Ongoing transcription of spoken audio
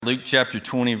Luke chapter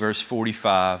 20, verse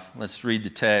 45. Let's read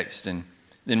the text and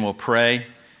then we'll pray.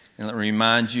 And let me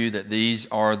remind you that these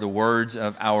are the words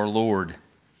of our Lord.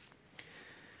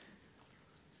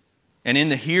 And in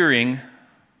the hearing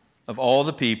of all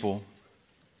the people,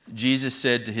 Jesus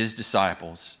said to his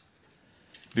disciples,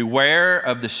 "Beware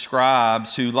of the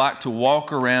scribes who like to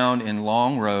walk around in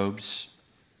long robes.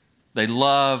 They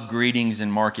love greetings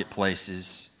in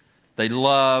marketplaces. They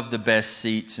love the best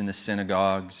seats in the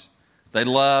synagogues. They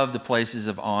love the places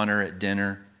of honor at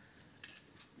dinner.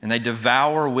 And they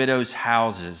devour widows'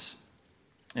 houses.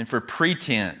 And for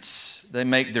pretense, they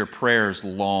make their prayers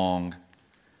long.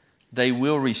 They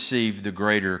will receive the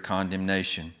greater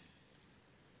condemnation."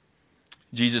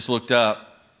 Jesus looked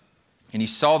up and he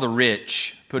saw the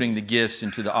rich putting the gifts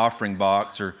into the offering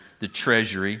box or the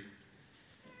treasury.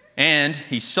 And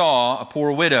he saw a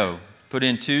poor widow put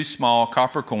in 2 small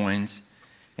copper coins.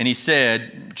 And he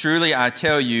said, "Truly I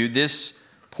tell you, this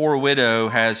poor widow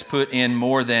has put in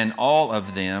more than all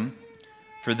of them,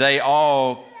 for they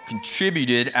all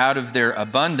contributed out of their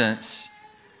abundance,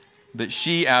 but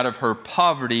she out of her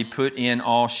poverty put in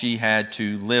all she had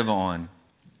to live on."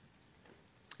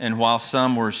 And while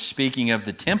some were speaking of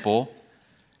the temple,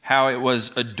 how it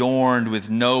was adorned with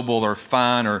noble or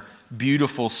fine or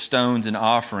beautiful stones and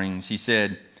offerings, he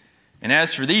said, "And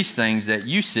as for these things that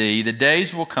you see, the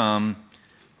days will come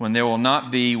when there will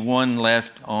not be one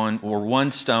left on, or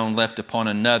one stone left upon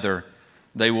another.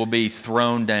 They will be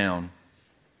thrown down."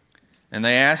 And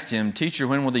they asked him, "Teacher,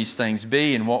 when will these things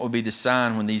be? And what will be the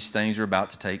sign when these things are about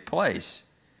to take place?"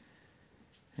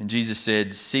 And Jesus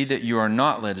said, "See that you are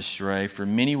not led astray, for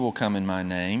many will come in my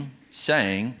name,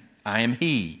 saying, 'I am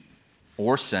he,'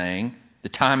 or saying, 'The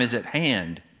time is at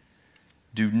hand.'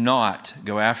 Do not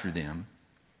go after them.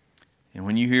 And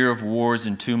when you hear of wars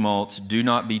and tumults, do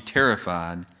not be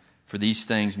terrified, for these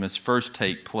things must first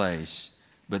take place,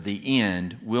 but the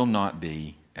end will not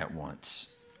be at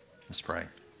once." Let's pray.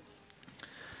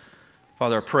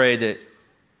 Father, I pray that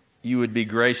you would be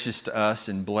gracious to us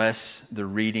and bless the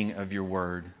reading of your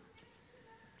word.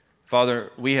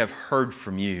 Father, we have heard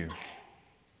from you,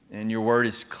 and your word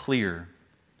is clear.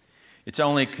 It's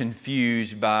only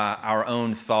confused by our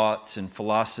own thoughts and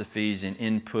philosophies and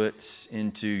inputs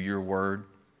into your word.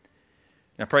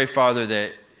 And I pray, Father,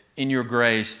 that in your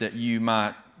grace that you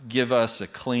might give us a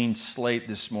clean slate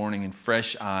this morning and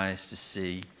fresh eyes to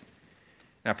see.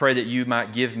 And I pray that you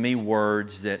might give me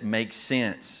words that make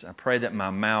sense. I pray that my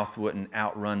mouth wouldn't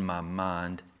outrun my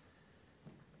mind,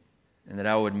 and that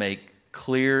I would make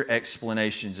clear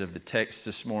explanations of the text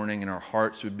this morning, and our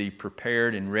hearts would be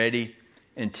prepared and ready,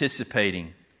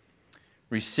 anticipating,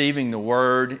 receiving the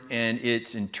word and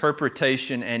its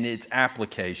interpretation and its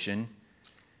application,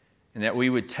 and that we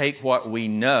would take what we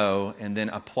know and then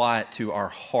apply it to our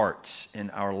hearts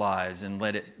and our lives and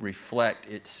let it reflect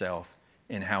itself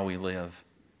in how we live.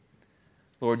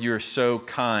 Lord, you are so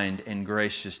kind and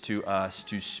gracious to us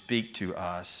to speak to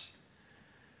us.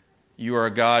 You are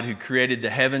a God who created the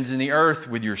heavens and the earth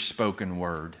with your spoken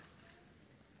word.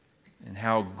 And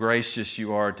how gracious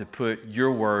you are to put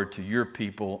your word to your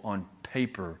people on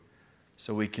paper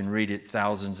so we can read it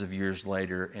thousands of years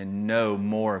later and know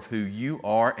more of who you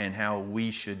are and how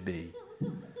we should be.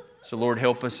 So Lord,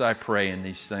 help us, I pray, in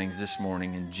these things this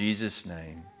morning. In Jesus'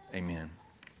 name, amen.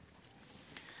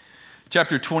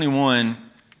 Chapter 21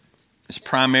 is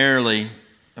primarily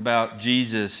about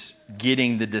Jesus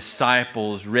getting the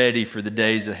disciples ready for the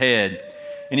days ahead.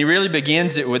 And he really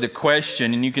begins it with a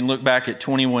question, and you can look back at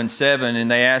 21:7, and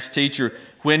they ask, "Teacher,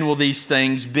 when will these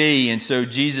things be?" And so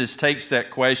Jesus takes that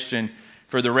question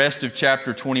for the rest of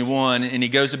chapter 21, and he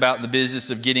goes about the business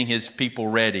of getting his people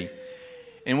ready.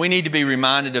 And we need to be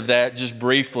reminded of that just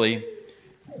briefly.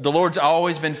 The Lord's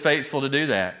always been faithful to do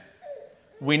that.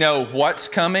 We know what's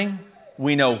coming.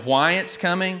 We know why it's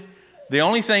coming. The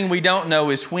only thing we don't know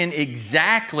is when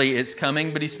exactly it's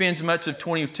coming, but he spends much of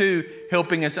 22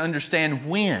 helping us understand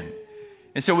when.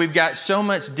 And so we've got so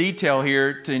much detail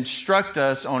here to instruct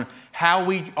us on how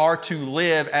we are to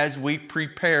live as we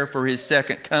prepare for his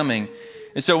second coming.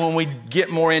 And so when we get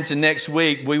more into next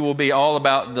week, we will be all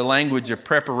about the language of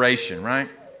preparation, right?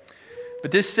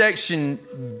 But this section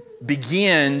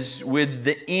begins with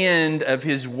the end of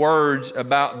his words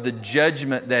about the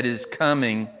judgment that is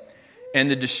coming and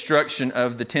the destruction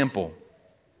of the temple.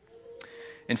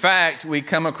 In fact, we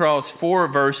come across 4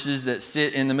 verses that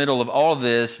sit in the middle of all of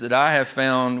this that I have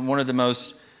found one of the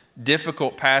most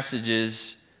difficult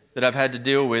passages that I've had to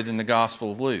deal with in the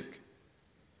Gospel of Luke.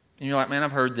 And you're like, "Man,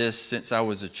 I've heard this since I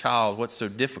was a child. What's so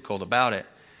difficult about it?"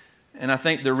 And I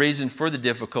think the reason for the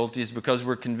difficulty is because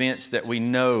we're convinced that we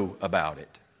know about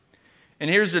it. And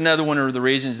here's another one of the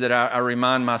reasons that I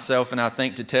remind myself and I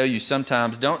think to tell you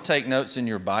sometimes, don't take notes in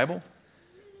your Bible.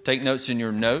 Take notes in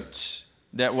your notes.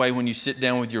 That way when you sit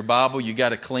down with your Bible, you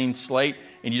got a clean slate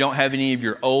and you don't have any of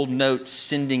your old notes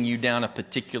sending you down a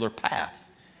particular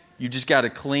path. You just got a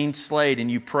clean slate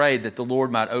and you pray that the Lord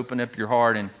might open up your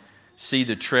heart and see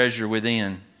the treasure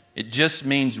within. It just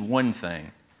means one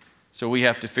thing. So we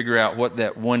have to figure out what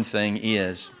that one thing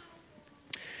is.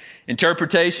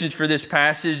 Interpretations for this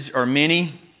passage are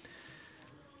many,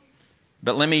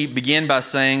 but let me begin by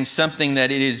saying something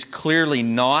that it is clearly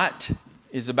not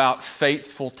is about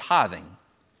faithful tithing.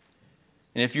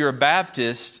 And if you're a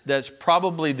Baptist, that's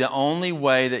probably the only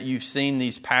way that you've seen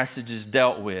these passages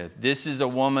dealt with. This is a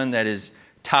woman that is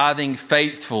tithing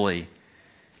faithfully.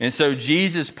 And so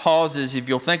Jesus pauses, if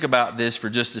you'll think about this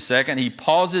for just a second, he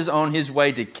pauses on his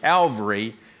way to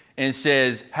Calvary and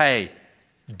says, hey,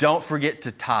 don't forget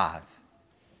to tithe.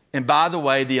 And by the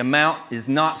way, the amount is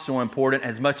not so important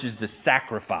as much as the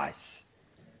sacrifice.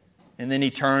 And then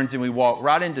he turns and we walk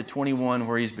right into 21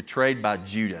 where he's betrayed by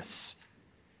Judas.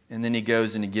 And then he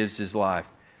goes and he gives his life.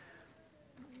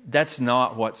 That's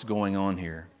not what's going on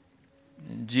here.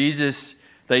 Jesus,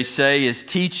 they say, is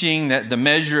teaching that the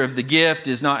measure of the gift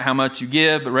is not how much you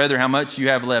give, but rather how much you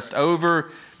have left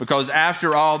over. Because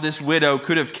after all, this widow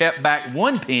could have kept back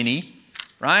 1 penny,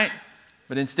 right?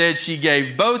 But instead she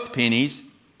gave both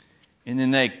pennies. And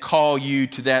then they call you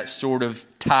to that sort of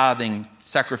tithing,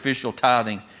 sacrificial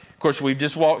tithing. Of course, we've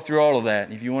just walked through all of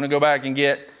that. If you want to go back and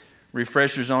get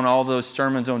refreshers on all those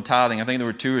sermons on tithing, I think there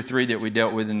were 2 or 3 that we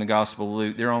dealt with in the Gospel of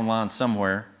Luke. They're online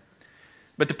somewhere.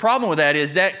 But the problem with that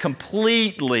is that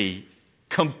completely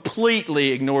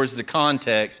ignores the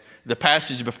context, the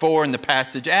passage before and the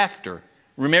passage after.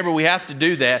 Remember, we have to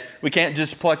do that. We can't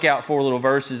just pluck out 4 little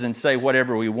verses and say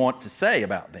whatever we want to say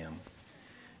about them.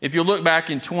 If you look back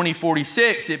in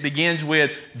 20:46, it begins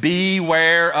with,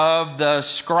 beware of the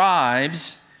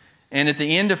scribes. And at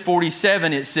the end of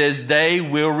 47, it says, they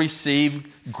will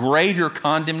receive greater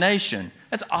condemnation.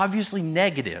 That's obviously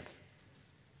negative.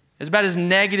 It's about as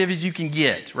negative as you can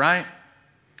get, right?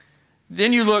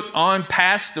 Then you look on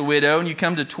past the widow and you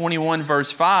come to 21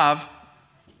 verse 5.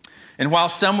 And while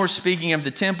some were speaking of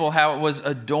the temple, how it was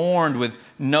adorned with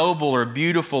noble or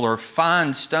beautiful or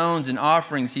fine stones and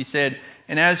offerings, he said,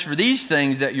 and as for these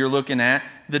things that you're looking at,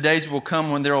 the days will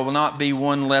come when there will not be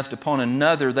one left upon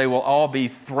another. They will all be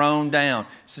thrown down.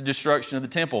 It's the destruction of the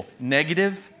temple.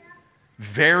 Negative,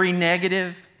 very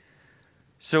negative.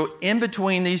 So in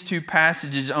between these 2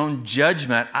 passages on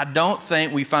judgment, I don't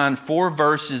think we find 4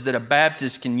 verses that a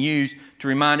Baptist can use to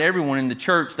remind everyone in the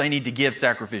church they need to give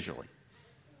sacrificially.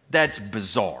 That's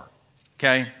bizarre,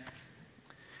 okay?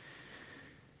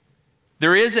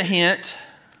 There is a hint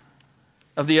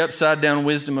of the upside-down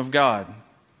wisdom of God.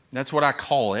 That's what I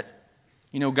call it.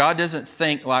 You know, God doesn't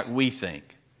think like we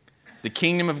think. The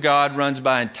kingdom of God runs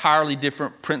by entirely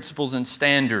different principles and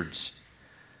standards.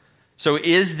 So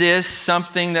is this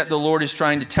something that the Lord is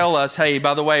trying to tell us? Hey,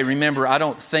 by the way, remember, I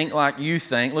don't think like you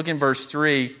think. Look in verse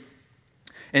 3.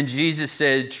 And Jesus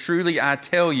said, truly I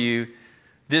tell you,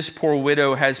 this poor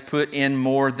widow has put in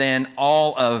more than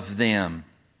all of them.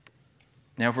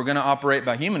 Now, if we're going to operate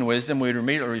by human wisdom, we'd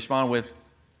immediately respond with,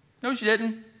 no, she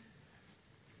didn't.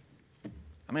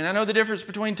 I mean, I know the difference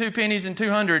between 2 pennies and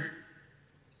 200.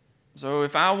 So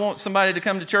if I want somebody to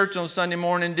come to church on Sunday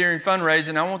morning during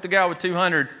fundraising, I want the guy with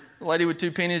 200. The lady with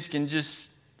 2 pennies can just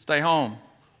stay home,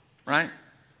 right?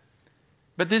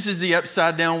 But this is the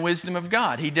upside down wisdom of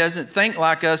God. He doesn't think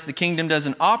like us. The kingdom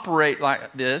doesn't operate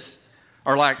like this,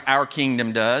 or like our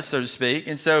kingdom does, so to speak.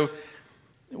 And so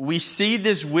we see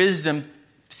this wisdom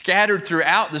scattered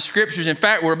throughout the scriptures. In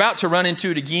fact, we're about to run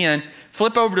into it again.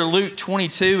 Flip over to Luke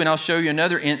 22 and I'll show you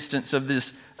another instance of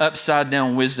this upside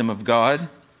down wisdom of God.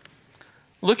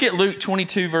 Look at Luke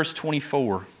 22 verse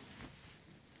 24.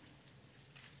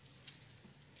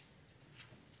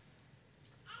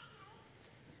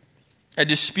 A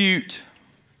dispute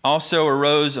also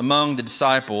arose among the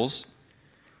disciples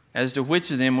as to which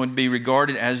of them would be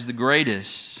regarded as the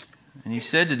greatest. And he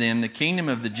said to them, the kingdom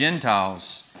of the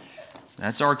Gentiles,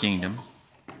 that's our kingdom,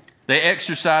 they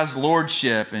exercise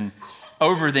lordship and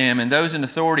over them, and those in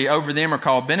authority over them are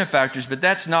called benefactors. But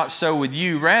that's not so with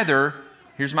you. Rather,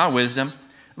 here's my wisdom,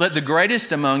 let the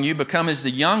greatest among you become as the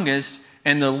youngest,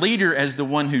 and the leader as the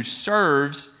one who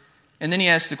serves. And then he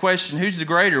asks the question, who's the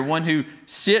greater, one who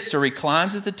sits or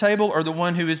reclines at the table, or the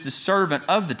one who is the servant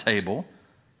of the table?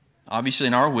 Obviously,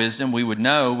 in our wisdom, we would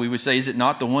know, we would say, is it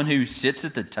not the one who sits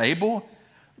at the table?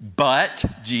 But,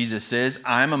 Jesus says,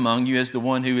 I'm among you as the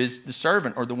one who is the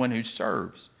servant or the one who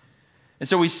serves. And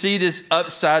so we see this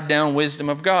upside down wisdom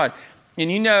of God.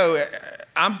 And you know,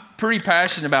 I'm pretty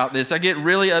passionate about this. I get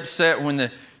really upset when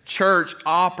the church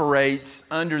operates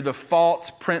under the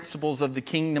false principles of the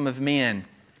kingdom of men.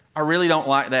 I really don't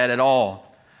like that at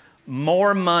all.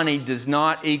 More money does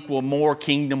not equal more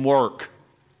kingdom work.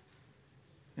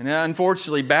 And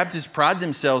unfortunately, Baptists pride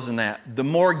themselves in that. The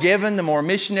more given, the more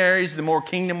missionaries, the more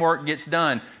kingdom work gets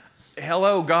done.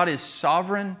 Hello, God is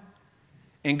sovereign.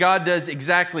 And God does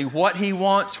exactly what He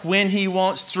wants, when He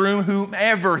wants, through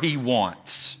whomever He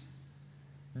wants.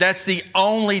 That's the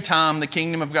only time the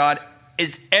kingdom of God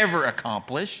is ever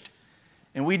accomplished.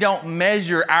 And we don't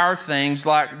measure our things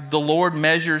like the Lord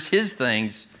measures His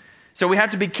things. So we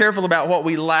have to be careful about what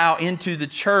we allow into the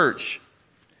church.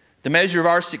 The measure of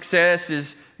our success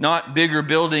is not bigger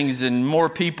buildings and more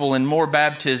people and more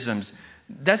baptisms.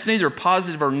 That's neither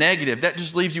positive or negative. That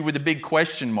just leaves you with a big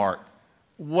question mark.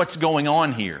 What's going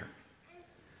on here?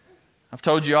 I've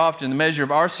told you often the measure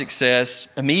of our success,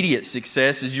 immediate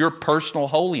success, is your personal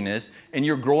holiness and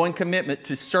your growing commitment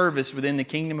to service within the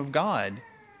kingdom of God.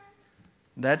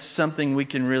 That's something we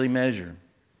can really measure.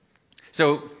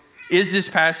 So, is this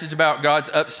passage about God's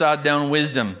upside down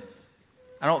wisdom?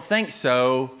 I don't think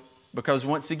so, because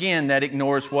once again, that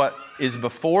ignores what is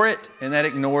before it and that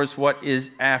ignores what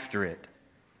is after it.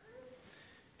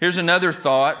 Here's another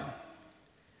thought.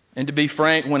 And to be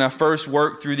frank, when I first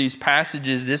worked through these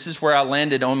passages, this is where I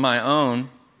landed on my own.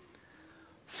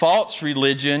 False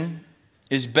religion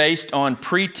is based on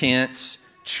pretense.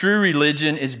 True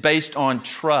religion is based on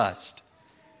trust.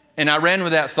 And I ran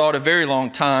with that thought a very long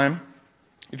time.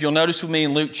 If you'll notice with me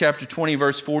in Luke chapter 20,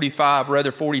 verse 45,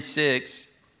 rather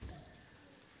 46.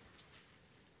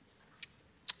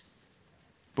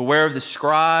 Beware of the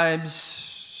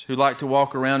scribes who like to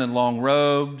walk around in long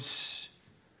robes.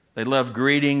 They love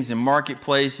greetings in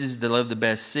marketplaces. They love the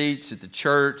best seats at the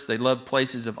church. They love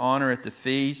places of honor at the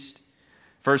feast.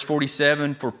 Verse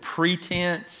 47, for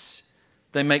pretense,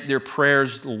 they make their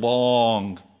prayers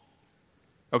long.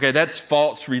 Okay, that's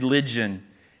false religion.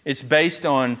 It's based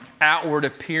on outward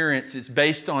appearance. It's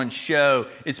based on show.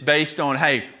 It's based on,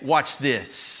 hey, watch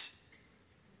this,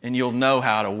 and you'll know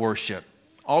how to worship.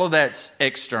 All of that's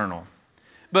external.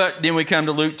 But then we come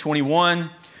to Luke 21.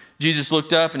 Jesus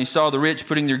looked up and He saw the rich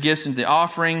putting their gifts into the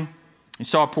offering. He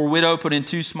saw a poor widow put in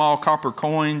 2 small copper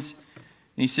coins.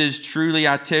 And He says, truly,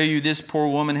 I tell you, this poor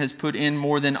woman has put in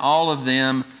more than all of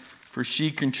them, for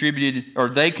they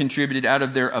contributed out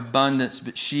of their abundance,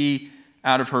 but she,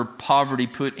 out of her poverty,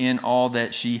 put in all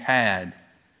that she had.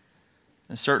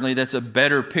 And certainly that's a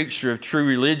better picture of true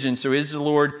religion. So is the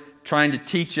Lord trying to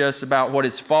teach us about what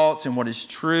is false and what is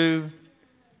true?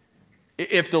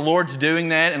 If the Lord's doing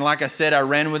that, and like I said, I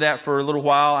ran with that for a little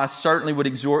while, I certainly would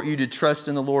exhort you to trust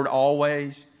in the Lord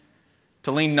always,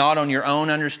 to lean not on your own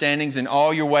understandings, in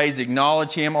all your ways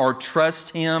acknowledge Him or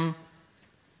trust Him,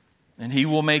 and He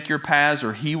will make your paths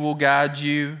or He will guide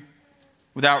you.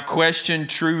 Without question,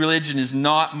 true religion is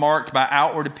not marked by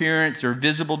outward appearance or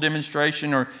visible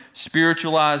demonstration or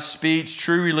spiritualized speech.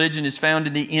 True religion is found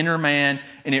in the inner man,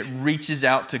 and it reaches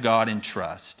out to God in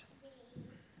trust.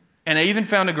 And I even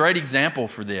found a great example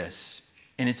for this,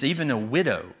 and it's even a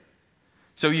widow.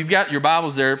 So you've got your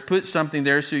Bibles there. Put something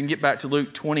there so you can get back to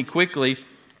Luke 20 quickly,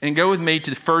 and go with me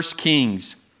to 1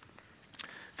 Kings.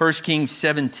 1 Kings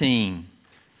 17.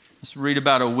 Let's read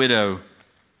about a widow.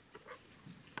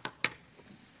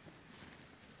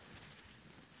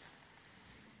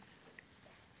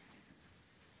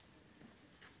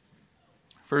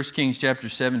 First Kings chapter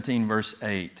 17, verse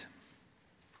 8.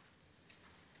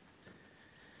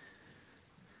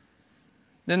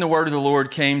 Then the word of the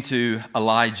Lord came to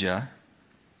Elijah.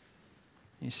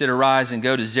 He said, arise and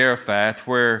go to Zarephath,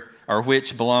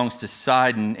 which belongs to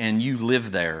Sidon, and you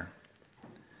live there.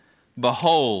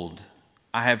 Behold,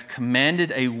 I have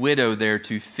commanded a widow there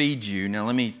to feed you. Now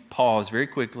let me pause very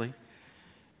quickly.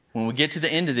 When we get to the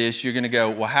end of this, you're going to go,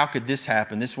 well, how could this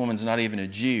happen? This woman's not even a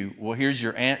Jew. Well, here's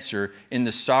your answer. In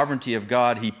the sovereignty of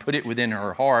God, He put it within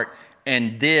her heart.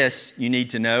 And this, you need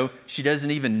to know, she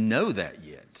doesn't even know that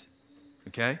yet.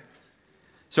 Okay?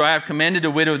 So I have commanded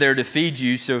a widow there to feed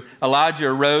you. So Elijah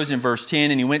arose in verse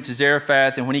 10, and he went to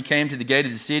Zarephath. And when he came to the gate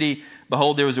of the city,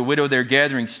 behold, there was a widow there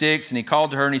gathering sticks. And he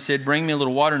called to her and he said, bring me a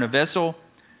little water in a vessel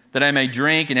that I may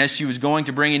drink. And as she was going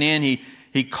to bring it in,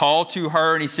 he called to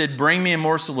her and he said, bring me a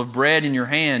morsel of bread in your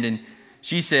hand. And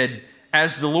she said,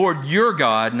 as the Lord your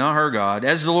God, not her God,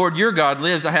 as the Lord your God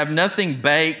lives, I have nothing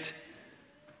baked,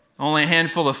 only a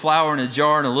handful of flour in a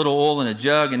jar and a little oil in a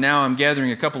jug. And now I'm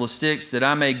gathering a couple of sticks that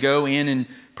I may go in and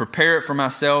prepare it for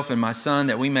myself and my son,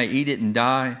 that we may eat it and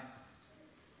die.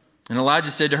 And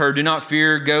Elijah said to her, do not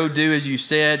fear, go do as you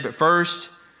said, but first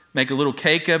Make a little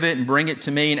cake of it and bring it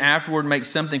to me, and afterward make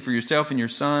something for yourself and your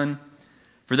son.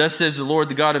 For thus says the Lord,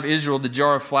 the God of Israel, the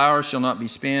jar of flour shall not be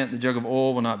spent, the jug of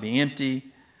oil will not be empty,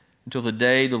 until the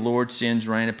day the Lord sends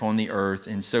rain upon the earth.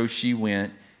 And so she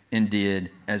went and did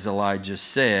as Elijah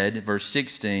said. Verse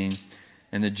 16,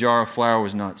 and the jar of flour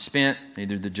was not spent,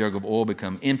 neither the jug of oil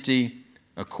become empty,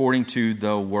 according to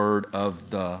the word of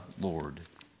the Lord.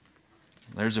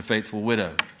 There's a faithful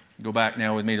widow. Go back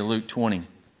now with me to Luke 20.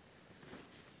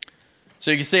 So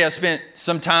you can see I spent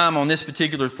some time on this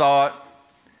particular thought.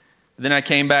 Then I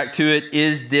came back to it.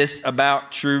 Is this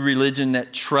about true religion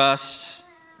that trusts?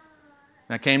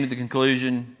 And I came to the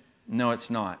conclusion, no, it's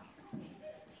not.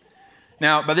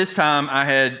 Now, by this time, I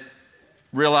had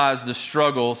realized the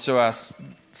struggle, so I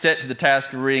set to the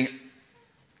task of reading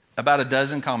about a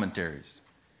dozen commentaries,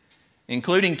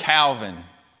 including Calvin.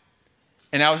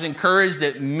 And I was encouraged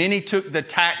that many took the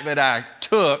tack that I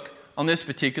took on this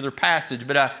particular passage.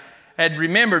 But I had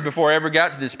remembered before I ever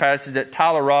got to this passage that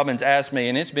Tyler Robbins asked me,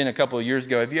 and it's been a couple of years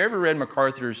ago, have you ever read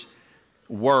MacArthur's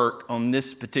work on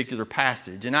this particular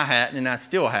passage? And I hadn't, and I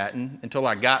still hadn't until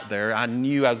I got there. I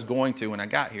knew I was going to when I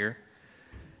got here.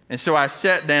 And so I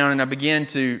sat down and I began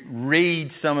to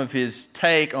read some of his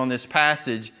take on this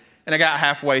passage. And I got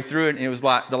halfway through it, and it was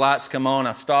like the lights come on.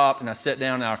 I stopped and I sat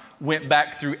down and I went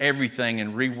back through everything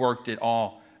and reworked it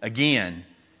all again.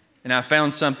 And I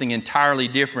found something entirely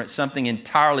different, something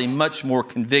entirely much more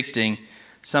convicting,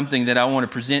 something that I want to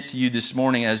present to you this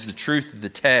morning as the truth of the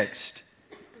text.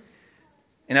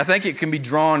 And I think it can be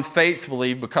drawn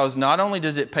faithfully because not only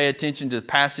does it pay attention to the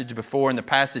passage before and the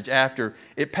passage after,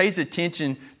 it pays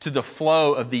attention to the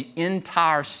flow of the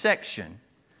entire section.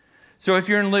 So if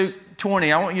you're in Luke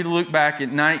 20, I want you to look back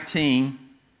at 19,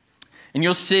 and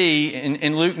you'll see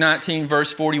in Luke 19,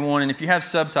 verse 41, and if you have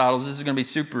subtitles, this is going to be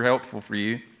super helpful for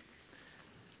you.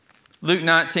 Luke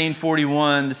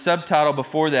 19:41, the subtitle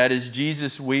before that is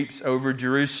Jesus Weeps Over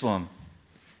Jerusalem.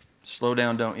 Slow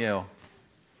down, don't yell.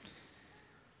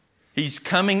 He's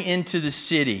coming into the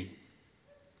city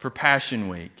for Passion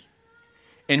Week.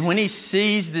 And when he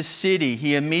sees the city,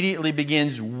 he immediately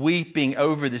begins weeping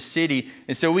over the city.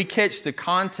 And so we catch the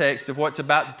context of what's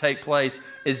about to take place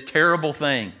as terrible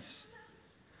things.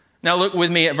 Now look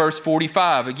with me at verse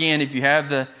 45. Again, if you have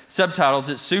the subtitles,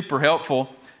 it's super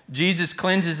helpful. Jesus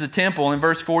cleanses the temple. In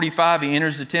verse 45, he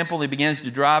enters the temple. He begins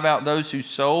to drive out those who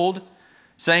sold,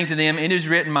 saying to them, it is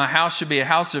written, my house shall be a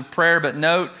house of prayer. But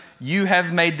note, you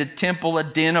have made the temple a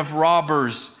den of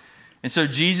robbers. And so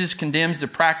Jesus condemns the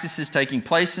practices taking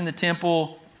place in the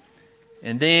temple.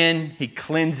 And then he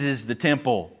cleanses the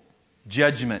temple.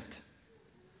 Judgment.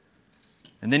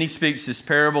 And then he speaks this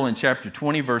parable in chapter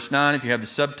 20, verse 9. If you have the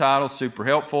subtitle, super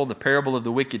helpful. The parable of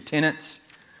the wicked tenants.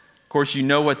 Of course, you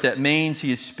know what that means.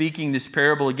 He is speaking this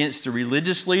parable against the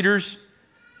religious leaders.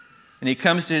 And he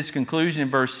comes to his conclusion in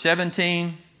verse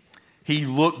 17. He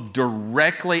looked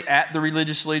directly at the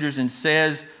religious leaders and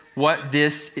says, what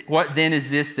then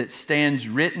is this that stands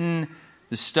written?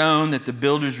 The stone that the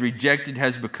builders rejected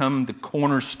has become the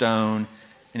cornerstone.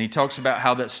 And he talks about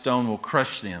how that stone will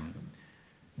crush them.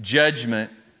 Judgment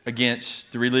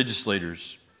against the religious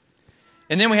leaders.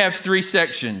 And then we have three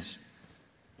sections.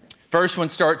 First one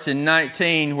starts in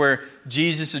 19 where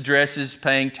Jesus addresses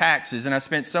paying taxes. And I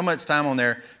spent so much time on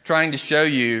there trying to show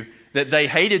you that they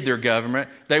hated their government.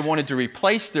 They wanted to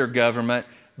replace their government,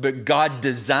 but God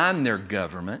designed their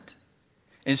government.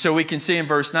 And so we can see in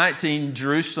verse 19,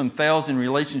 Jerusalem fails in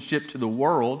relationship to the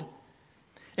world.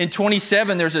 In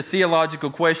 27, there's a theological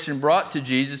question brought to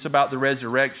Jesus about the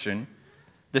resurrection.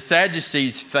 The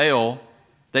Sadducees fail.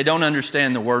 They don't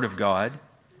understand the Word of God.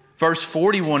 Verse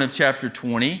 41 of chapter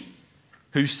 20,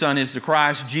 whose son is the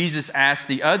Christ, Jesus asked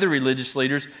the other religious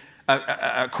leaders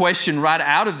a question right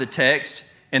out of the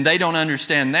text, and they don't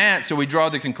understand that. So we draw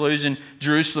the conclusion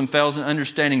Jerusalem fails in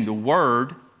understanding the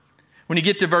Word. When you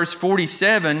get to verse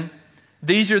 47,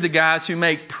 these are the guys who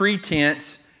make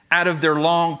pretense out of their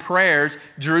long prayers.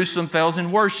 Jerusalem fails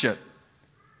in worship.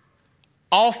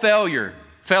 All failure.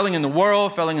 Failing in the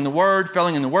world, failing in the Word,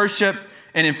 failing in the worship.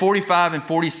 And in 45 and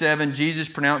 47, Jesus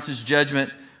pronounces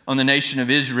judgment on the nation of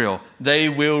Israel. They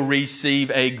will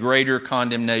receive a greater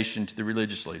condemnation to the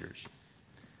religious leaders.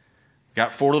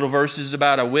 Got 4 little verses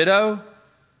about a widow.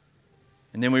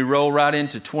 And then we roll right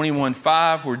into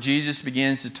 21:5 where Jesus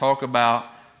begins to talk about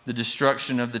the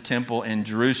destruction of the temple in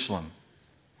Jerusalem.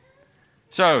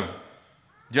 So,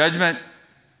 judgment,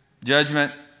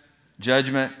 judgment,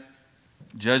 judgment,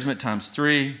 judgment times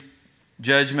 3,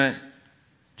 judgment,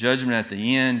 judgment at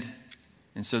the end.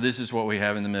 And so this is what we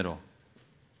have in the middle.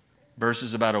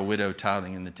 Verses about a widow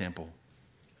tithing in the temple.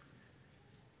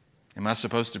 Am I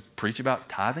supposed to preach about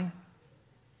tithing?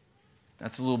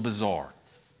 That's a little bizarre.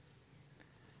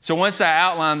 So once I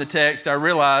outlined the text, I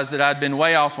realized that I'd been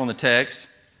way off on the text.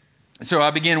 So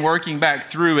I began working back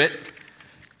through it,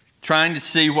 trying to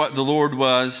see what the Lord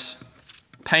was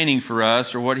painting for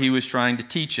us or what He was trying to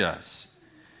teach us.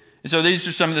 And so these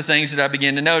are some of the things that I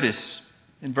began to notice.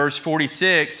 In verse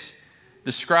 46,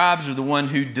 the scribes are the one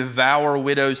who devour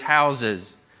widows'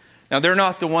 houses. Now, they're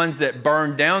not the ones that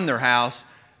burn down their house.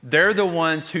 They're the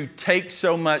ones who take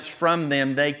so much from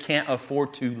them they can't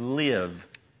afford to live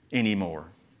anymore,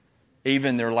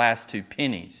 even their last 2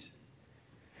 pennies.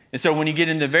 And so when you get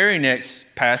in the very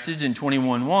next passage in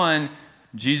 21:1,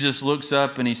 Jesus looks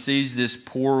up and He sees this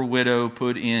poor widow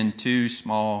put in 2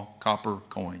 small copper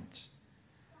coins.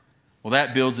 Well,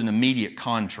 that builds an immediate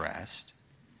contrast.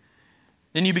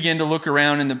 Then you begin to look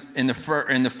around in the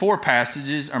 4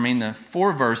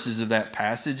 verses of that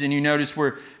passage, and you notice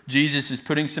where Jesus is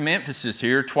putting some emphasis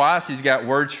here. Twice He's got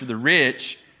words for the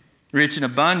rich in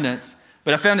abundance.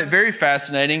 But I found it very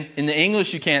fascinating. In the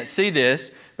English, you can't see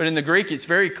this, but in the Greek, it's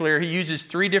very clear. He uses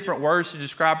 3 different words to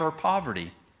describe her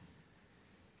poverty.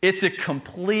 It's a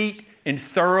complete and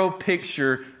thorough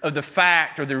picture of the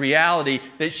fact or the reality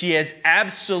that she has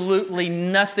absolutely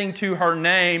nothing to her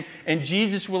name. And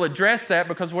Jesus will address that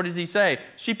because what does He say?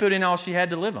 She put in all she had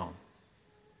to live on.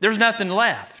 There's nothing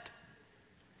left.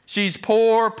 She's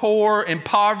poor,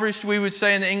 impoverished, we would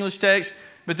say in the English text.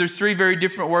 But there's 3 very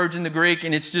different words in the Greek,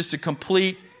 and it's just a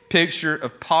complete picture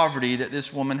of poverty that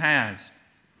this woman has.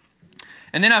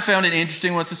 And then I found it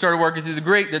interesting once I started working through the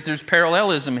Greek that there's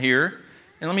parallelism here.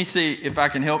 And let me see if I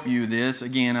can help you with this.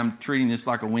 Again, I'm treating this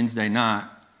like a Wednesday night.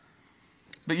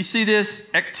 But you see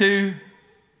this, ektu,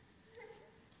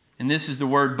 and this is the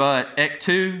word but,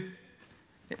 ektu.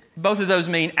 Both of those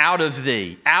mean out of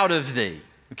thee,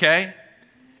 okay?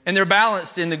 And they're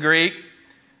balanced in the Greek.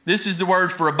 This is the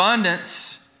word for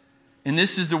abundance, and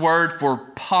this is the word for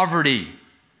poverty.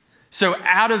 So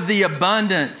out of the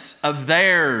abundance of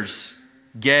theirs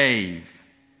gave.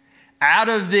 Out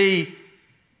of the,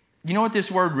 you know what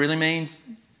this word really means?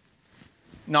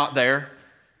 Not there.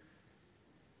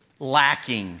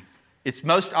 Lacking. It's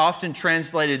most often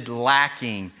translated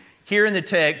lacking. Here in the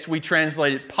text, we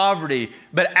translate it poverty,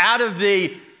 but out of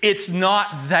the, it's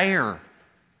not there.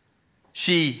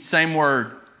 She, same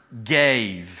word,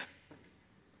 gave.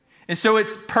 And so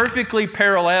it's perfectly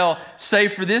parallel,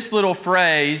 save for this little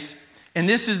phrase, and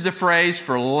this is the phrase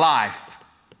for life.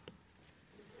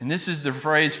 And this is the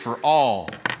phrase for all.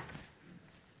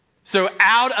 So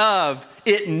out of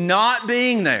it not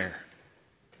being there,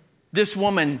 this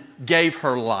woman gave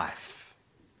her life.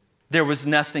 There was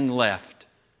nothing left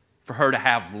for her to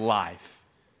have life.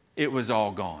 It was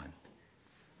all gone.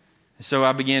 So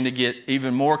I began to get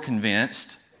even more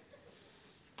convinced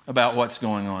about what's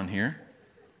going on here.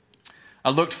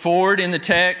 I looked forward in the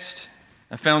text.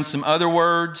 I found some other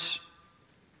words.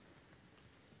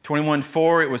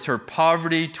 21:4, it was her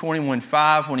poverty.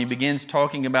 21:5, when he begins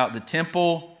talking about the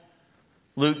temple,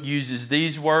 Luke uses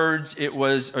these words. It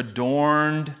was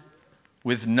adorned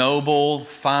with noble,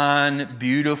 fine,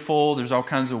 beautiful. There's all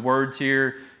kinds of words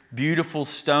here. Beautiful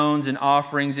stones and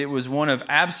offerings. It was one of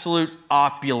absolute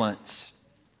opulence.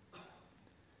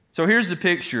 So here's the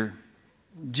picture.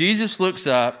 Jesus looks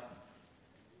up.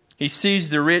 He sees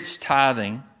the rich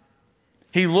tithing.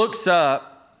 He looks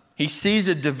up. He sees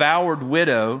a devoured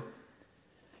widow.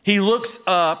 He looks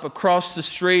up. Across the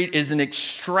street is an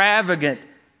extravagant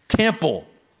temple.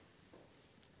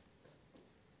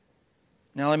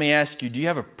 Now let me ask you, do you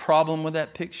have a problem with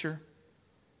that picture?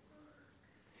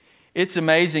 It's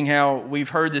amazing how we've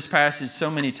heard this passage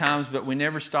so many times, but we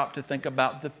never stop to think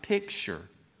about the picture.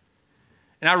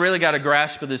 And I really got a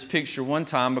grasp of this picture one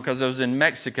time because I was in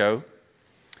Mexico,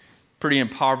 pretty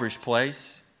impoverished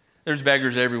place. There's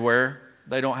beggars everywhere.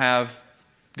 They don't have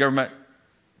government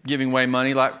giving away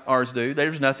money like ours do.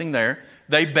 There's nothing there.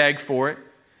 They beg for it.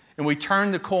 And we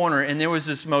turned the corner and there was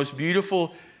this most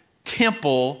beautiful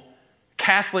temple,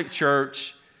 Catholic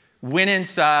church. Went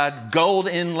inside, gold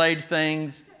inlaid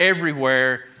things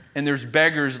everywhere, and there's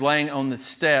beggars laying on the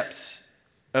steps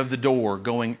of the door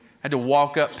had to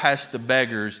walk up past the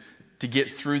beggars to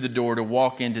get through the door to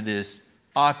walk into this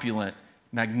opulent,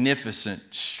 magnificent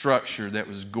structure that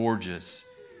was gorgeous.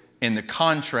 And the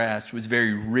contrast was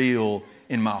very real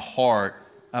in my heart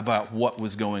about what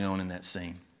was going on in that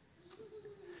scene.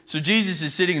 So Jesus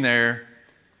is sitting there,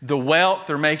 the wealth,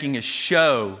 they're making a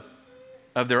show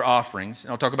of their offerings.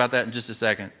 I'll talk about that in just a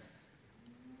second.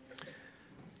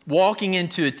 Walking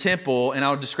into a temple, and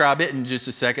I'll describe it in just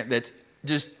a second, that's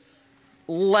just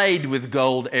laid with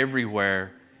gold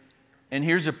everywhere. And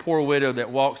here's a poor widow that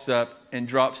walks up and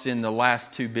drops in the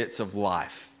last 2 bits of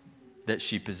life. that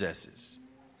she possesses.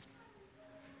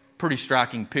 Pretty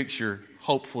striking picture.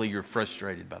 Hopefully you're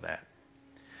frustrated by that.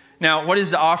 Now, what is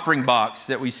the offering box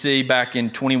that we see back in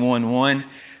 21:1?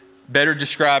 Better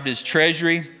described as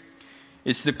treasury.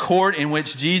 It's the court in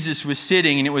which Jesus was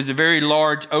sitting, and it was a very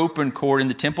large open court in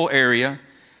the temple area.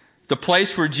 The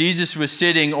place where Jesus was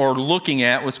sitting or looking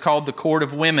at was called the court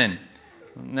of women.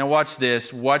 Now watch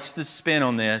this. Watch the spin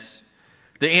on this.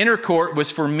 The inner court was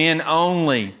for men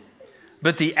only.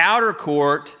 But the outer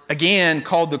court, again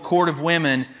called the court of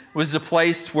women, was the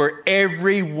place where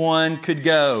everyone could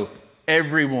go.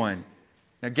 Everyone.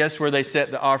 Now guess where they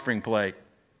set the offering plate?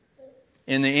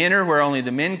 In the inner where only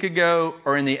the men could go,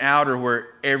 or in the outer where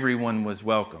everyone was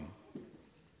welcome?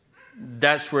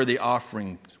 That's where the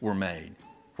offerings were made,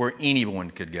 where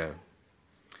anyone could go.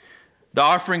 The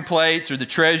offering plates, or the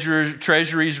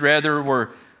treasuries rather, were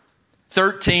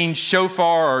 13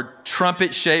 shofar or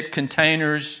trumpet-shaped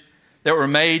containers that were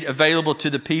made available to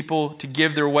the people to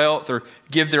give their wealth or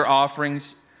give their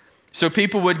offerings. So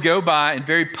people would go by and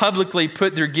very publicly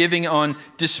put their giving on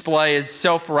display as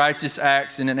self-righteous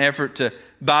acts in an effort to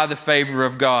buy the favor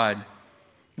of God.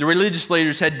 The religious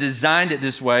leaders had designed it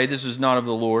this way. This was not of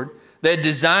the Lord. They had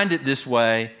designed it this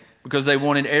way because they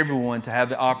wanted everyone to have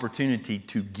the opportunity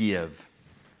to give.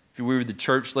 If we were the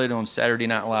church lady on Saturday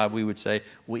Night Live, we would say,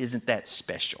 well, isn't that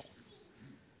special?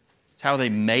 It's how they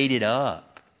made it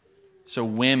up. So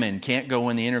women can't go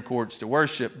in the inner courts to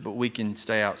worship, but we can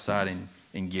stay outside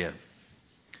and give.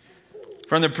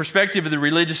 From the perspective of the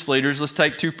religious leaders, let's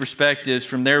take two perspectives,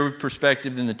 from their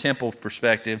perspective and the temple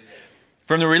perspective.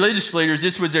 From the religious leaders,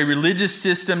 this was a religious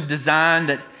system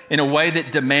designed in a way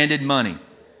that demanded money.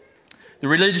 The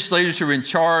religious leaders who were in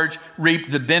charge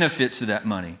reaped the benefits of that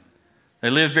money. They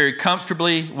lived very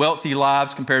comfortably, wealthy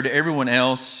lives compared to everyone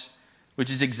else, which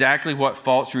is exactly what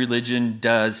false religion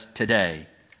does today.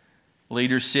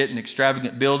 Leaders sit in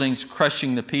extravagant buildings,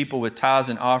 crushing the people with tithes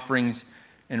and offerings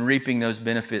and reaping those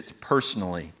benefits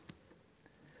personally.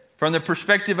 From the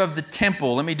perspective of the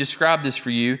temple, let me describe this for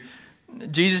you.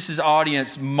 Jesus'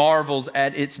 audience marvels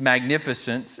at its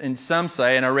magnificence. And some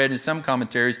say, and I read in some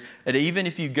commentaries, that even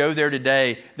if you go there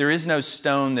today, there is no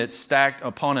stone that's stacked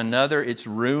upon another. It's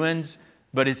ruins,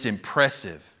 but it's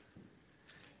impressive.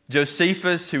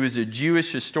 Josephus, who is a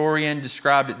Jewish historian,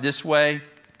 described it this way.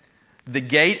 The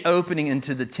gate opening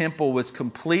into the temple was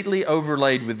completely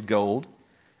overlaid with gold,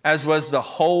 as was the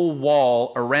whole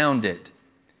wall around it.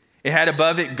 It had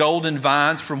above it golden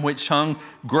vines from which hung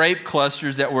grape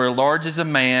clusters that were as large as a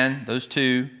man, those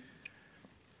two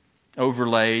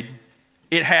overlaid.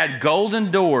 It had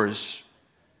golden doors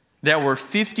that were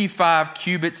 55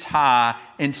 cubits high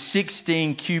and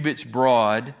 16 cubits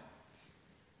broad.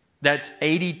 That's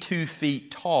 82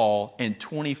 feet tall and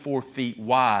 24 feet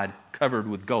wide, covered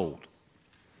with gold.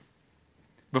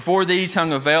 Before these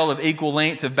hung a veil of equal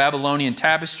length of Babylonian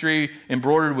tapestry,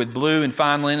 embroidered with blue and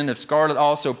fine linen, of scarlet,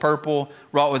 also purple,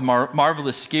 wrought with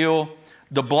marvelous skill.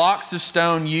 The blocks of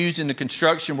stone used in the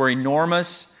construction were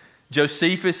enormous.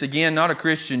 Josephus, again, not a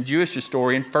Christian, Jewish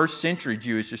historian, first century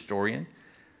Jewish historian,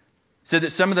 said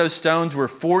that some of those stones were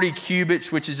 40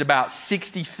 cubits, which is about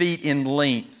 60 feet in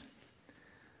length.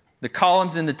 The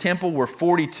columns in the temple were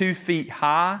 42 feet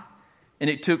high, and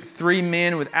it took 3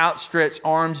 men with outstretched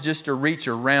arms just to reach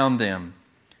around them.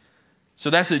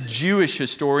 So that's a Jewish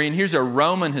historian. Here's a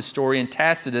Roman historian,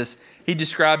 Tacitus. He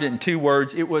described it in 2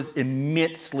 words. It was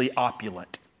immensely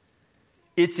opulent.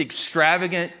 It's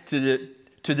extravagant to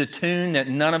the tune that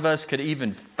none of us could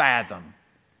even fathom.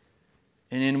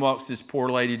 And in walks this poor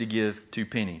lady to give 2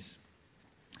 pennies.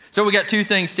 So we got 2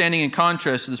 things standing in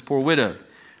contrast to this poor widow.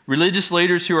 Religious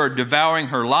leaders who are devouring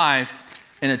her life,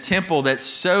 in a temple that's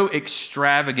so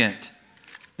extravagant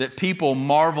that people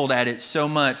marveled at it so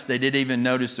much they didn't even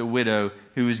notice a widow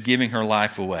who was giving her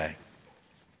life away.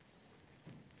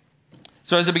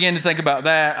 So as I began to think about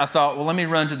that, I thought, well, let me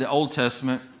run to the Old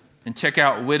Testament and check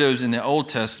out widows in the Old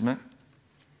Testament.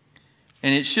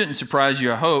 And it shouldn't surprise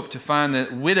you, I hope, to find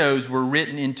that widows were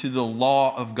written into the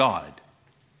law of God.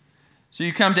 So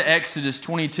you come to Exodus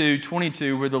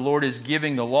 22:22, where the Lord is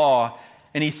giving the law,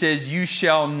 and he says, you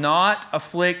shall not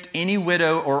afflict any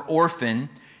widow or orphan.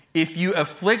 If you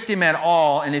afflict him at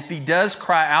all, and if he does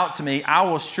cry out to me, I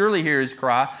will surely hear his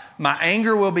cry. My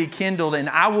anger will be kindled, and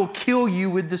I will kill you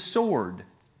with the sword.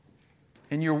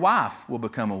 And your wife will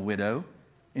become a widow,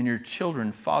 and your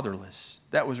children fatherless.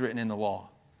 That was written in the law.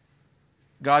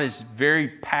 God is very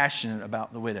passionate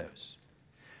about the widows.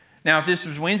 Now, if this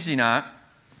was Wednesday night,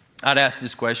 I'd ask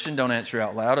this question. Don't answer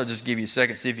out loud. I'll just give you a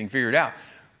second, see if you can figure it out.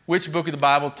 Which book of the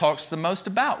Bible talks the most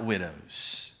about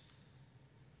widows?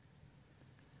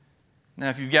 Now,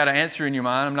 if you've got an answer in your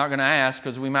mind, I'm not going to ask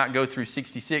because we might go through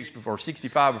 65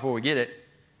 before we get it.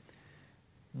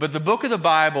 But the book of the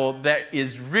Bible that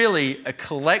is really a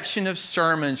collection of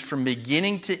sermons from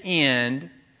beginning to end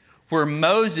where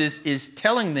Moses is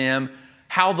telling them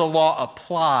how the law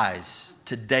applies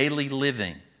to daily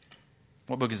living.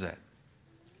 What book is that?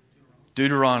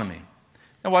 Deuteronomy.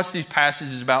 Now watch these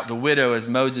passages about the widow as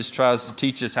Moses tries to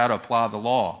teach us how to apply the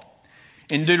law.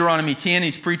 In Deuteronomy 10,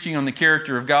 he's preaching on the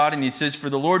character of God, and he says, "For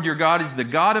the Lord your God is the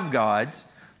God of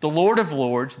gods, the Lord of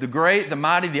lords, the great, the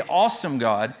mighty, the awesome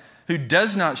God, who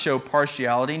does not show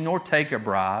partiality nor take a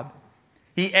bribe.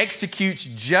 He executes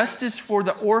justice for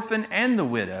the orphan and the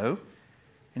widow,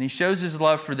 and he shows his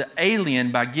love for the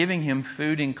alien by giving him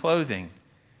food and clothing."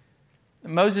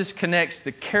 Moses connects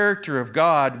the character of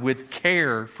God with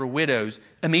care for widows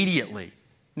immediately.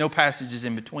 No passages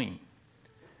in between.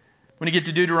 When you get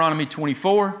to Deuteronomy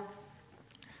 24,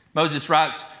 Moses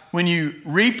writes, "When you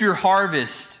reap your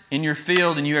harvest in your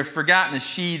field and you have forgotten a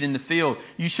sheaf in the field,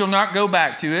 you shall not go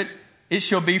back to it. It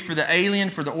shall be for the alien,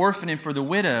 for the orphan, and for the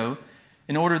widow,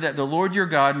 in order that the Lord your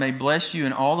God may bless you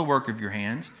in all the work of your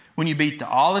hands. When you beat the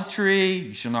olive tree,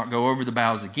 you shall not go over the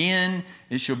boughs again.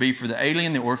 It shall be for the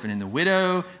alien, the orphan, and the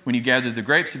widow. When you gather the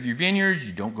grapes of your vineyards,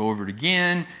 you don't go over it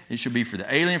again. It shall be for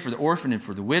the alien, for the orphan, and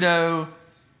for the widow.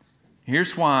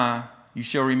 Here's why. You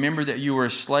shall remember that you were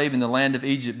a slave in the land of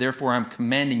Egypt. Therefore, I'm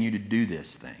commanding you to do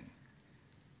this thing."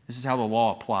 This is how the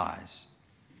law applies.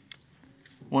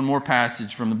 One more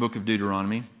passage from the book of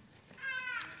Deuteronomy.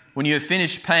 "When you have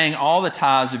finished paying all the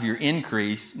tithes of your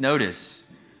increase," notice,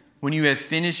 "when you have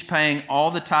finished paying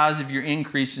all the tithes of your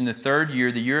increase in the third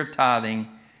year, the year of tithing,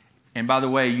 and by the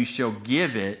way, you shall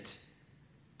give it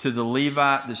to the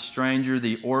Levite, the stranger,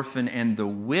 the orphan, and the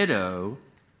widow,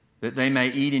 that they may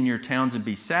eat in your towns and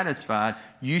be satisfied,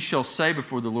 you shall say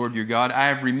before the Lord your God, I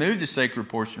have removed the sacred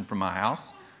portion from my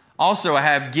house. Also, I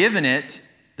have given it,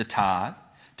 the tithe,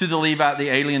 to the Levite, the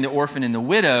alien, the orphan, and the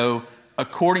widow,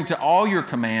 according to all your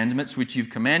commandments which you've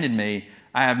commanded me.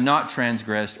 I have not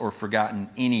transgressed or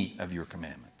forgotten any of your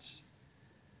commandments."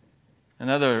 In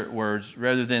other words,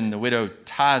 rather than the widow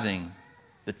tithing,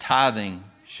 the tithing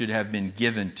should have been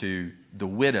given to the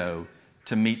widow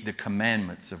to meet the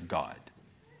commandments of God.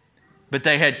 But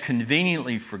they had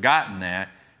conveniently forgotten that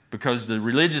because the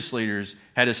religious leaders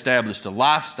had established a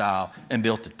lifestyle and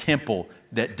built a temple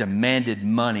that demanded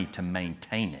money to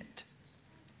maintain it.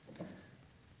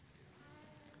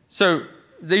 So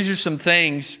these are some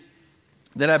things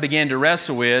that I began to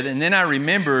wrestle with, and then I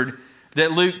remembered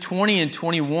that Luke 20 and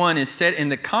 21 is set in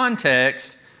the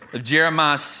context of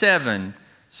Jeremiah 7.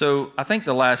 So I think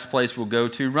the last place we'll go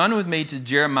to, run with me to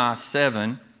Jeremiah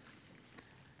 7,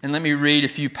 and let me read a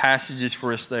few passages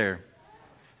for us there.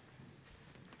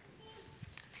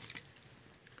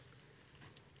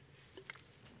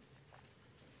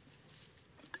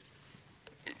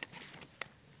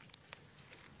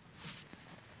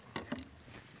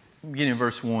 Beginning in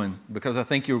verse 1, because I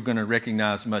think you're going to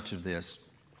recognize much of this.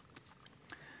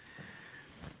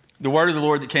 The word of the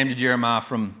Lord that came to Jeremiah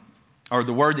from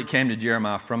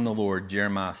the Lord,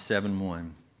 Jeremiah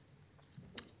 7:1.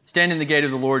 "Stand in the gate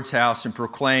of the Lord's house and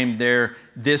proclaim there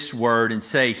this word and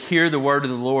say, hear the word of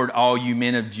the Lord, all you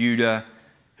men of Judah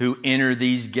who enter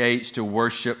these gates to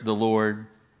worship the Lord.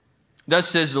 Thus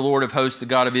says the Lord of hosts, the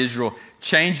God of Israel,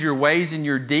 change your ways and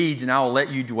your deeds, and I will let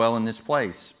you dwell in this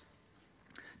place.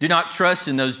 Do not trust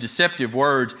in those deceptive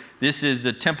words. This is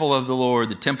the temple of the Lord,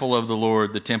 the temple of the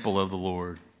Lord, the temple of the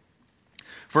Lord.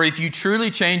 For if you truly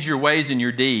change your ways and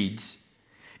your deeds,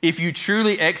 if you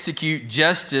truly execute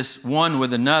justice one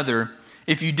with another,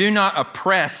 if you do not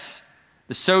oppress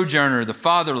the sojourner, the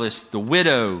fatherless, the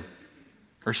widow,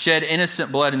 or shed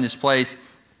innocent blood in this place,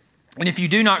 and if you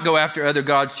do not go after other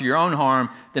gods to your own harm,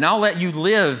 then I'll let you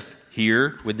live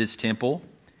here with this temple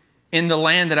in the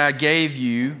land that I gave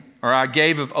you, or I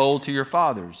gave of old to your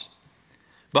fathers.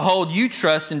 Behold, you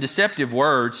trust in deceptive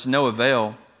words to no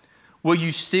avail. Will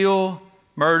you steal,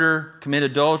 murder, commit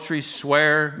adultery,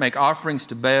 swear, make offerings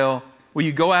to Baal? Will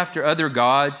you go after other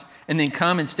gods and then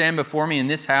come and stand before me in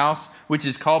this house, which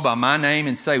is called by my name,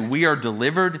 and say, we are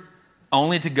delivered,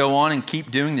 only to go on and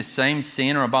keep doing the same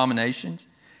sin or abominations?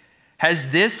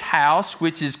 Has this house,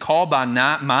 which is called by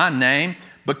my name,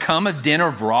 become a den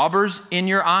of robbers in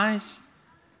your eyes?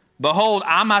 Behold,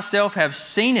 I myself have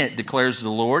seen it, declares the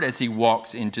Lord, as he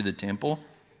walks into the temple,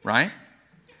 right?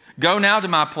 Go now to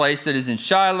my place that is in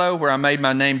Shiloh, where I made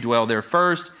my name dwell there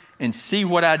first, and see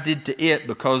what I did to it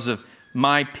because of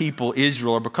my people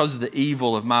Israel, or because of the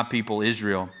evil of my people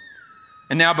Israel.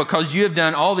 And now because you have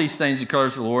done all these things,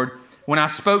 declares the Lord, when I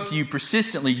spoke to you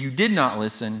persistently, you did not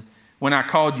listen. When I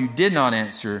called, you did not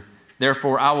answer.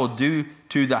 Therefore, I will do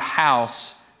to the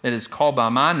house that is called by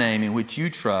my name, in which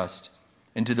you trust,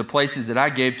 and to the places that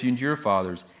I gave to you and to your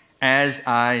fathers, as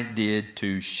I did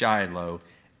to Shiloh.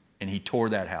 And he tore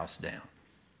that house down.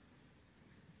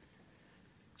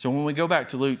 So when we go back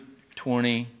to Luke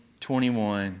 20,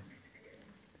 21,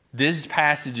 these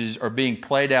passages are being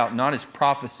played out not as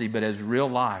prophecy, but as real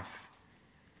life.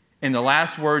 And the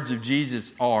last words of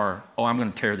Jesus are, I'm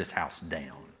going to tear this house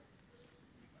down.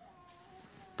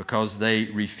 Because they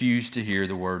refuse to hear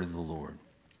the word of the Lord.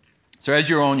 So as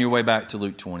you're on your way back to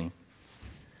Luke 20,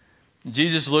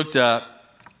 Jesus looked up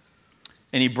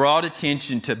and he brought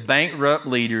attention to bankrupt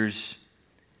leaders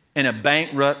and a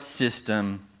bankrupt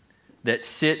system that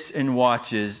sits and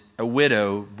watches a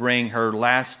widow bring her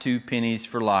last 2 pennies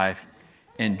for life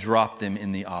and drop them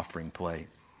in the offering plate.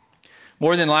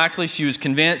 More than likely, she was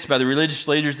convinced by the religious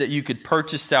leaders that you could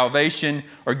purchase salvation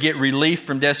or get relief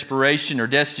from desperation or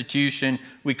destitution.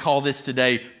 We call this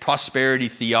today prosperity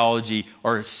theology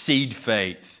or seed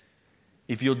faith.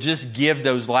 If you'll just give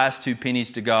those last 2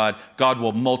 pennies to God, God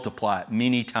will multiply it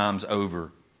many times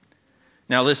over.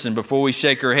 Now listen, before we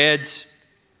shake our heads,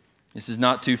 this is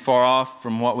not too far off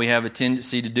from what we have a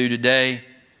tendency to do today.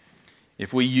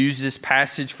 If we use this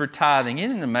passage for tithing,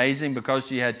 isn't it amazing? Because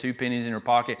she had 2 pennies in her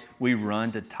pocket, we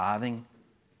run to tithing.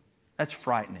 That's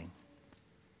frightening.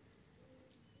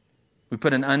 We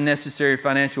put an unnecessary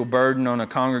financial burden on a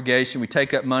congregation. We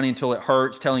take up money until it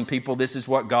hurts, telling people this is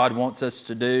what God wants us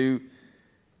to do.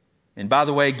 And by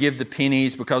the way, give the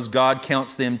pennies because God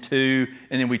counts them too.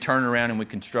 And then we turn around and we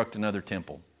construct another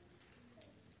temple.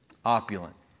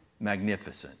 Opulent,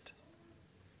 magnificent.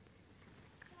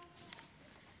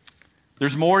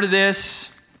 There's more to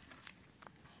this.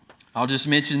 I'll just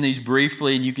mention these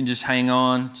briefly and you can just hang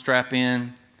on, strap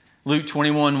in. Luke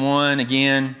 21:1,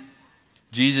 again,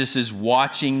 Jesus is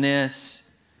watching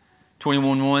this.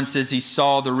 21:1 says he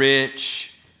saw the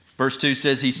rich. Verse 2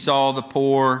 says he saw the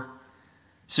poor.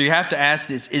 So you have to ask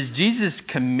this, is Jesus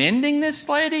commending this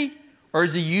lady or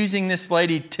is he using this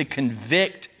lady to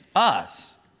convict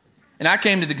us? And I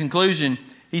came to the conclusion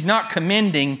he's not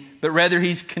commending, but rather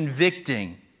he's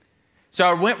convicting. So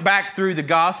I went back through the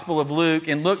Gospel of Luke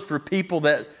and looked for people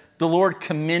that the Lord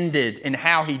commended and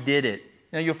how he did it.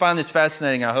 Now you'll find this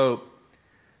fascinating, I hope.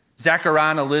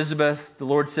 Zechariah and Elizabeth, the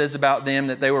Lord says about them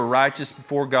that they were righteous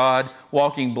before God,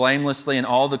 walking blamelessly in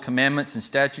all the commandments and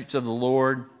statutes of the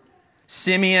Lord.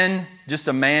 Simeon, just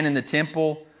a man in the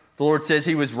temple, the Lord says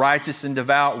he was righteous and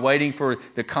devout, waiting for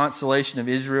the consolation of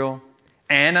Israel.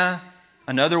 Anna,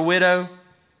 another widow,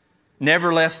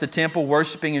 never left the temple,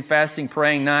 worshiping and fasting,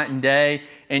 praying night and day.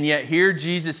 And yet here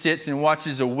Jesus sits and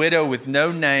watches a widow with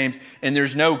no names, and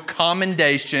there's no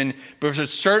commendation. But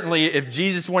certainly if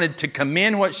Jesus wanted to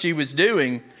commend what she was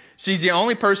doing, she's the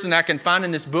only person I can find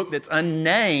in this book that's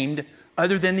unnamed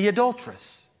other than the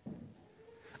adulteress.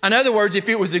 In other words, if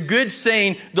it was a good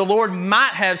scene, the Lord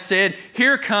might have said,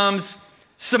 here comes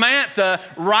Samantha,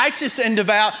 righteous and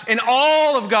devout in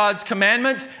all of God's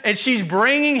commandments, and she's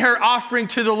bringing her offering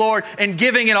to the Lord and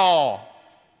giving it all.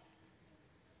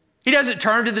 He doesn't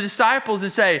turn to the disciples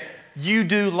and say, you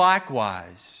do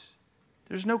likewise.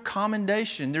 There's no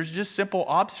commendation. There's just simple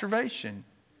observation.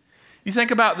 You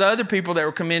think about the other people that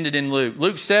were commended in Luke.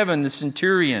 Luke 7, the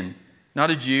centurion,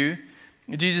 not a Jew.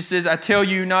 Jesus says, I tell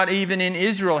you, not even in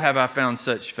Israel have I found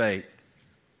such faith.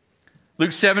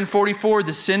 Luke 7:44,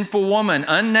 the sinful woman,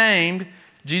 unnamed,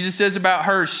 Jesus says about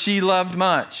her, she loved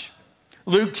much.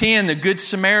 Luke 10, the good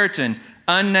Samaritan,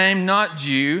 unnamed, not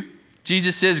Jew,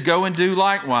 Jesus says, go and do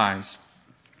likewise.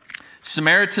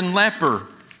 Samaritan leper,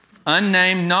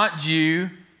 unnamed, not Jew,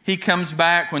 he comes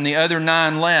back when the other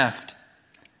 9 left.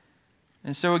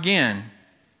 And so again,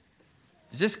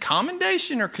 is this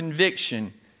commendation or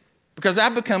conviction? Because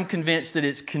I've become convinced that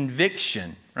it's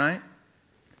conviction, right?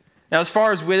 Now, as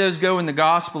far as widows go in the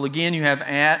gospel, again, you have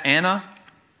Anna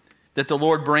that the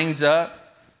Lord brings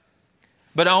up.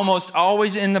 But almost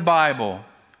always in the Bible,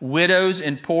 widows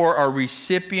and poor are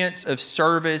recipients of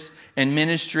service and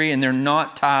ministry, and they're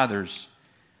not tithers.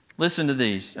 Listen to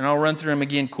these, and I'll run through them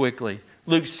again quickly.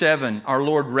 Luke 7, our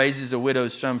Lord raises a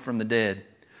widow's son from the dead.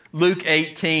 Luke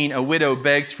 18, a widow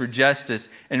begs for justice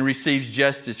and receives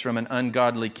justice from an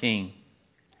ungodly king.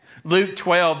 Luke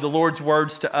 12, the Lord's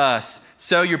words to us,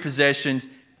 sell your possessions,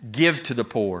 give to the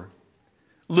poor.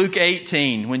 Luke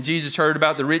 18, when Jesus heard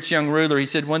about the rich young ruler, he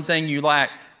said, one thing you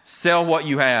lack, sell what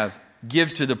you have,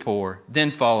 give to the poor, then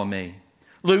follow me.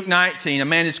 Luke 19, a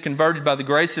man is converted by the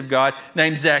grace of God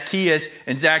named Zacchaeus,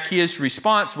 and Zacchaeus'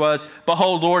 response was,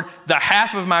 behold, Lord, the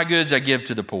half of my goods I give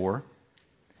to the poor.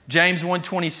 James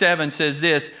 1:27 says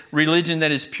this, religion that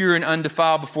is pure and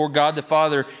undefiled before God the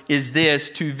Father is this,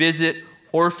 to visit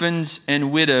orphans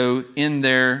and widow in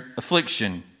their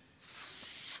affliction.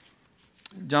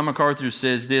 John MacArthur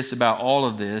says this about all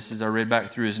of this, as I read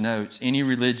back through his notes, any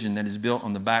religion that is built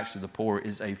on the backs of the poor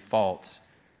is a false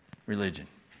religion.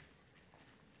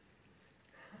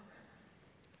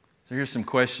 So here's some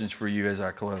questions for you as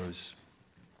I close.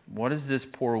 What is this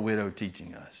poor widow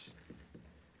teaching us?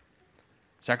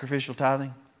 Sacrificial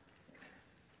tithing?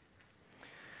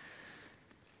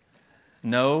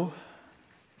 No.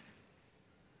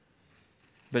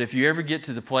 But if you ever get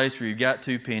to the place where you've got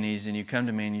 2 pennies and you come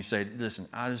to me and you say, listen,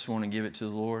 I just want to give it to the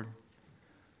Lord.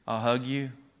 I'll hug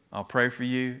you. I'll pray for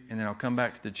you. And then I'll come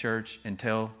back to the church and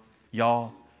tell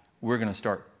y'all we're going to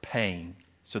start paying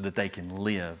so that they can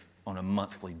live on a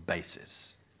monthly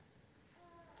basis.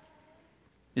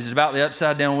 Is it about the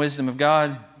upside down wisdom of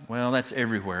God? Well, that's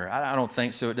everywhere. I don't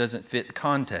think so. It doesn't fit the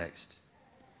context.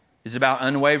 Is it about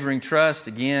unwavering trust?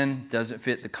 Again, doesn't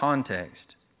fit the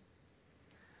context.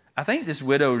 I think this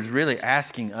widow is really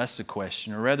asking us a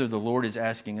question, or rather the Lord is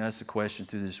asking us a question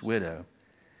through this widow.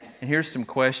 And here's some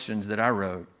questions that I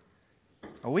wrote.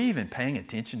 Are we even paying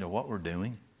attention to what we're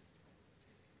doing?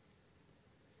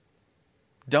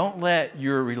 Don't let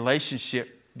your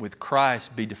relationship with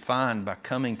Christ be defined by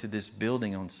coming to this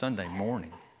building on Sunday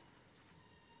morning.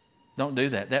 Don't do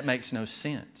that. That makes no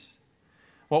sense.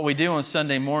 What we do on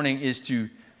Sunday morning is to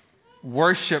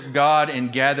worship God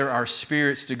and gather our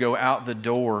spirits to go out the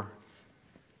door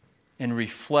and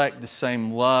reflect the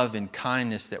same love and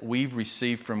kindness that we've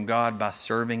received from God by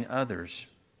serving others.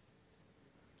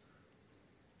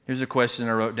 Here's a question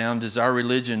I wrote down. Does our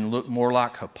religion look more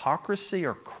like hypocrisy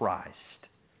or Christ?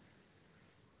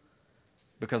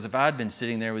 Because if I'd been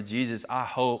sitting there with Jesus, I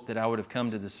hope that I would have come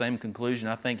to the same conclusion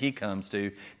I think he comes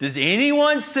to. Does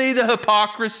anyone see the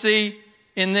hypocrisy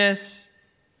in this?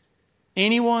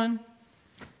 Anyone?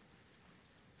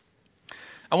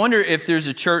 I wonder if there's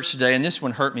a church today, and this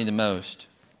one hurt me the most.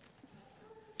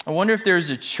 I wonder if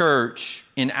there's a church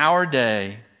in our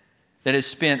day that has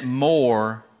spent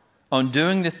more on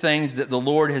doing the things that the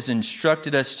Lord has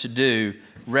instructed us to do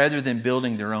rather than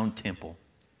building their own temple.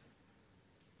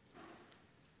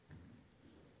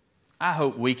 I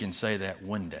hope we can say that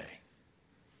one day.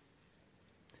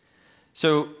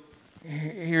 So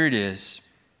here it is.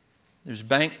 There's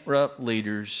bankrupt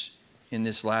leaders in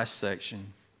this last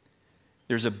section.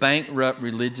 There's a bankrupt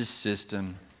religious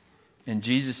system. And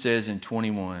Jesus says in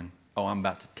 21, I'm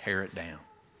about to tear it down.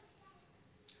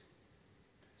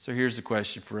 So here's the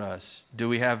question for us. Do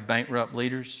we have bankrupt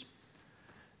leaders?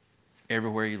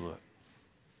 Everywhere you look.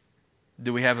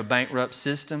 Do we have a bankrupt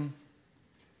system?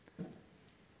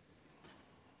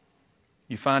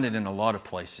 You find it in a lot of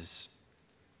places.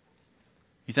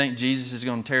 You think Jesus is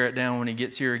going to tear it down when he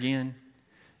gets here again?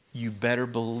 You better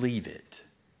believe it.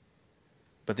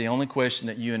 But the only question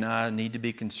that you and I need to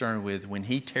be concerned with, when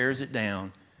he tears it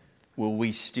down, will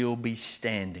we still be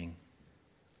standing,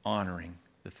 honoring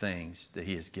the things that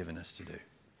he has given us to do?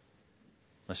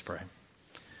 Let's pray.